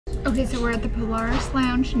Okay, so we're at the Polaris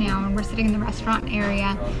Lounge now, and we're sitting in the restaurant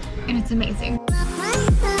area, and it's amazing.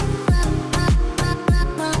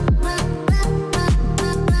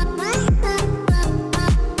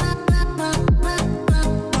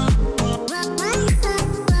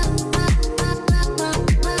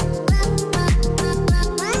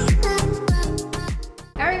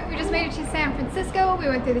 Alright, we just made it to San Francisco. We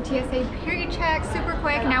went through the TSA pre-check super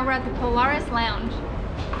quick. Now we're at the Polaris Lounge.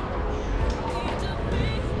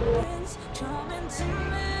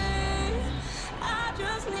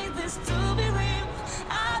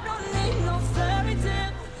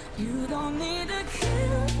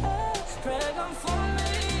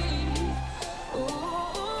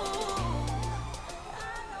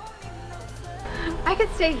 I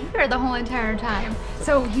could stay here the whole entire time.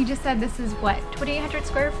 So he just said this is what, 2,800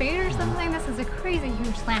 square feet or something? This is a crazy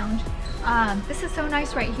huge lounge. This is so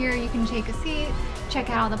nice right here. You can take a seat, check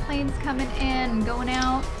out all the planes coming in and going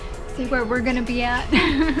out, see where we're gonna be at.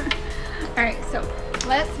 All right, so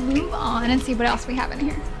let's move on and see what else we have in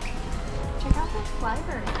here. Check out this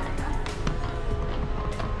library area.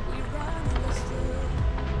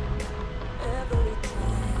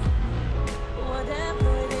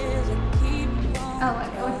 Oh,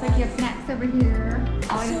 it looks like you have snacks over here.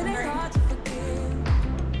 All your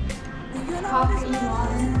coffee,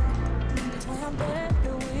 water.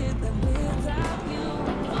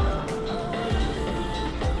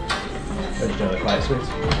 Would you like quiet suites?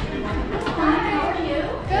 Hi, how are you?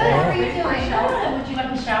 Good, how are you doing? Would you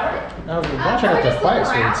like to shower? No, we're watching out the quiet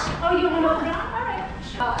suites. Oh, you want to open it up?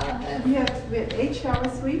 All right. We have 8 shower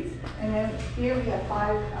suites, and then here we have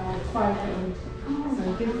 5 quiet rooms.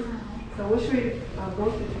 So we'll show you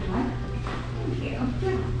both if you like. Thank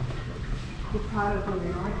you. You're proud of where we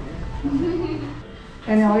are here.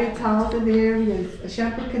 And all your towels in there, there's a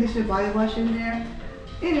shampoo, conditioner, body wash in there.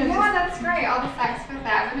 You know, Yeah, that's great. All the Saks Fifth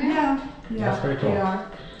Avenue. yeah, That's pretty cool. They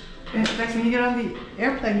are. In fact, when you get on the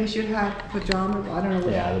airplane, you should have pajamas. I don't know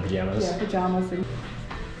what. Yeah, the pajamas. Yeah, pajamas.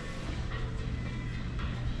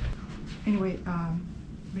 Anyway,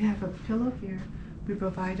 we have a pillow here. We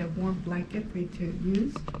provide a warm blanket for you to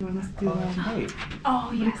use. You want us to do Great.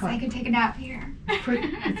 Oh, yes, I can take a nap here.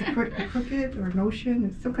 it's a crooked or notion.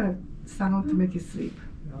 It's some kind of sound to make you sleep.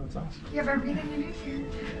 Oh, that's awesome. You have everything you need here.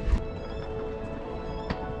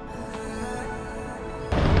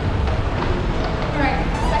 Alright,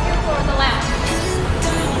 second floor of the lounge.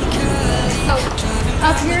 So,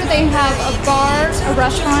 up here they have a bar, a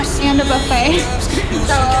restaurant, and a buffet.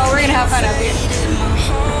 So, we're gonna have fun up here.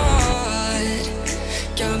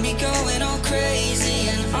 Got me going all crazy,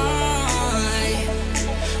 and I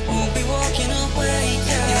won't be walking away.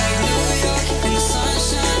 Yeah, like New York in the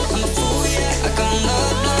sunshine. I'm a fool, yeah. I got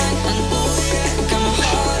love blind, and ooh, yeah. Got my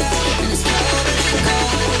heart out, and it's cold, and it's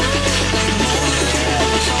cold. Like moving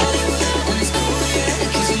over Hollywood, and it's cool,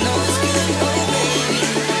 yeah. 'Cause you know it's good, oh baby.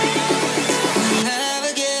 We'll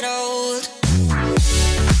never get old.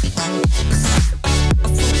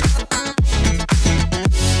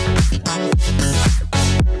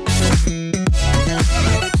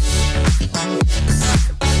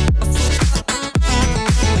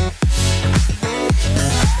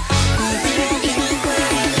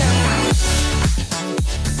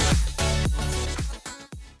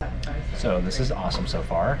 So this is awesome so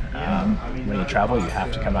far. When you travel, you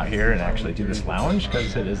have to come out here and actually do this lounge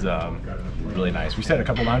because it is really nice. We stayed at a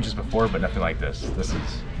couple lounges before, but nothing like this. This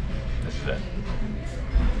is it.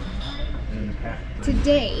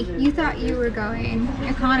 Today, you thought you were going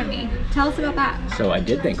economy. Tell us about that. So I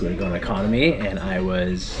did think we were going economy, and I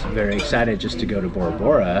was very excited just to go to Bora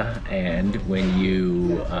Bora. And when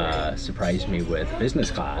you surprised me with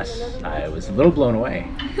business class, I was a little blown away.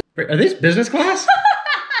 Are these business class?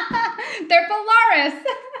 They're Polaris.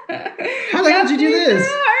 How the hell did you do this?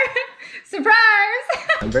 Surprise!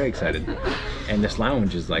 I'm very excited. And this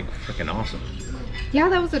lounge is like freaking awesome. Yeah,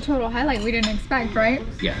 that was a total highlight we didn't expect, right?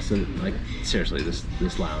 Yeah, so like seriously,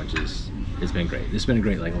 this lounge has been great. This has been a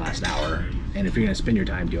great like last hour. And if you're gonna spend your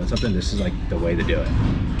time doing something, this is like the way to do it.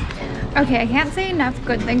 Okay, I can't say enough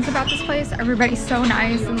good things about this place. Everybody's so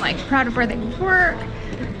nice and like proud of where they work.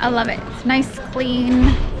 I love it. It's nice,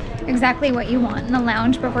 clean, exactly what you want in the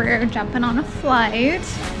lounge before you're jumping on a flight.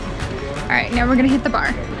 All right, now we're gonna hit the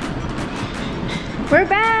bar. We're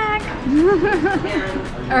back.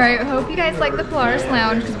 All right, I hope you guys like the Polaris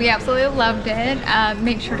Lounge because we absolutely loved it.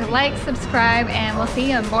 Make sure to like, subscribe, and we'll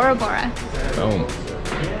see you in Bora Bora. Boom.